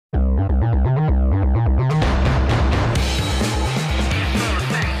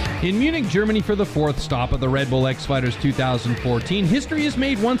In Munich, Germany for the fourth stop of the Red Bull X Fighters 2014, history is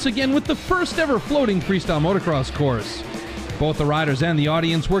made once again with the first ever floating freestyle motocross course. Both the riders and the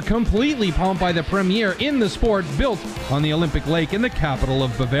audience were completely pumped by the premiere in the sport built on the Olympic Lake in the capital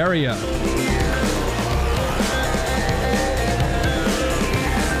of Bavaria.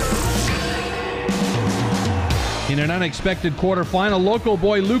 In an unexpected quarterfinal, local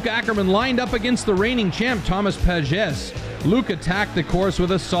boy Luke Ackerman lined up against the reigning champ Thomas Pages. Luke attacked the course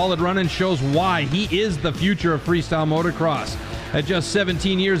with a solid run and shows why he is the future of freestyle motocross. At just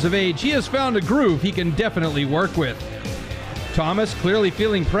 17 years of age, he has found a groove he can definitely work with. Thomas, clearly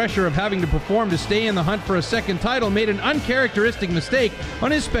feeling pressure of having to perform to stay in the hunt for a second title, made an uncharacteristic mistake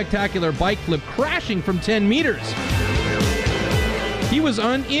on his spectacular bike flip, crashing from 10 meters. He was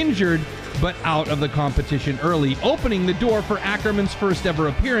uninjured, but out of the competition early, opening the door for Ackerman's first ever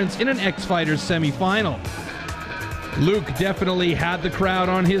appearance in an X Fighters semifinal. Luke definitely had the crowd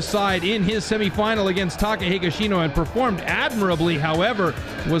on his side in his semifinal against Taka Higashino and performed admirably, however,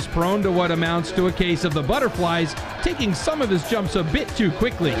 was prone to what amounts to a case of the butterflies, taking some of his jumps a bit too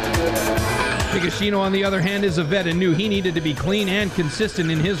quickly. Higashino, on the other hand, is a vet and knew he needed to be clean and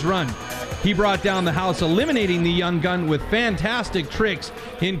consistent in his run. He brought down the house, eliminating the young gun with fantastic tricks,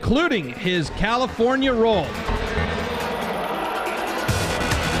 including his California roll.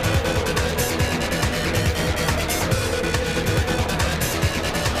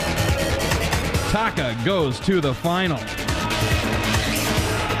 Taka goes to the final.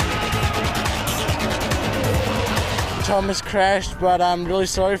 Thomas crashed, but I'm really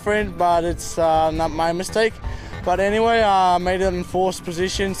sorry for it, but it's not my mistake. But anyway, I made it in fourth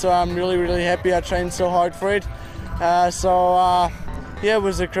position, so I'm really happy. I trained so hard for it. Yeah, it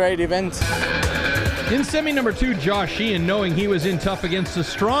was a great event. In semi number 2, Josh Sheehan, knowing he was in tough against a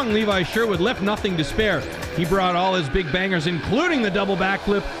strong Levi Sherwood, left nothing to spare. He brought all his big bangers, including the double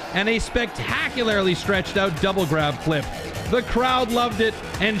backflip and a spectacularly stretched out double grab flip. The crowd loved it,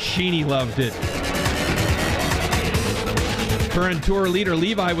 and Sheeny loved it. Current tour leader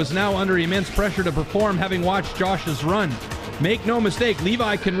Levi was now under immense pressure to perform, having watched Josh's run. Make no mistake,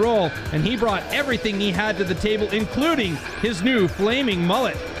 Levi can roll, and he brought everything he had to the table, including his new flaming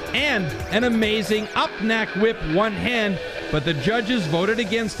mullet and an amazing up-knack whip one hand, but the judges voted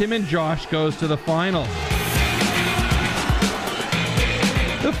against him and Josh goes to the final.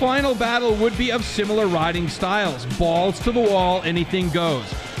 The final battle would be of similar riding styles. Balls to the wall, anything goes.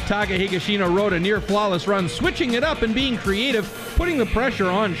 Taka Higashino rode a near-flawless run, switching it up and being creative, putting the pressure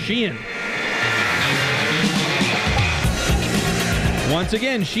on Sheehan. Once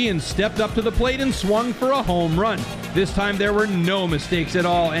again, Sheehan stepped up to the plate and swung for a home run. This time there were no mistakes at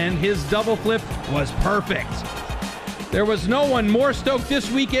all, and his double flip was perfect. There was no one more stoked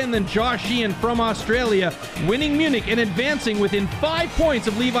this weekend than Josh Sheehan from Australia, winning Munich and advancing within 5 points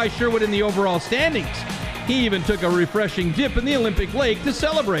of Levi Sherwood in the overall standings. He even took a refreshing dip in the Olympic Lake to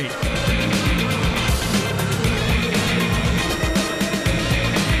celebrate.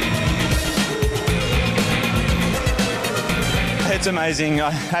 It's amazing.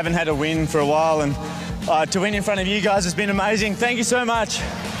 I haven't had a win for a while, and to win in front of you guys has been amazing. Thank you so much.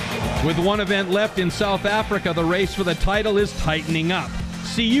 With one event left in South Africa, the race for the title is tightening up.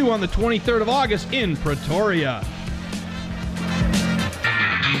 See you on the 23rd of August in Pretoria.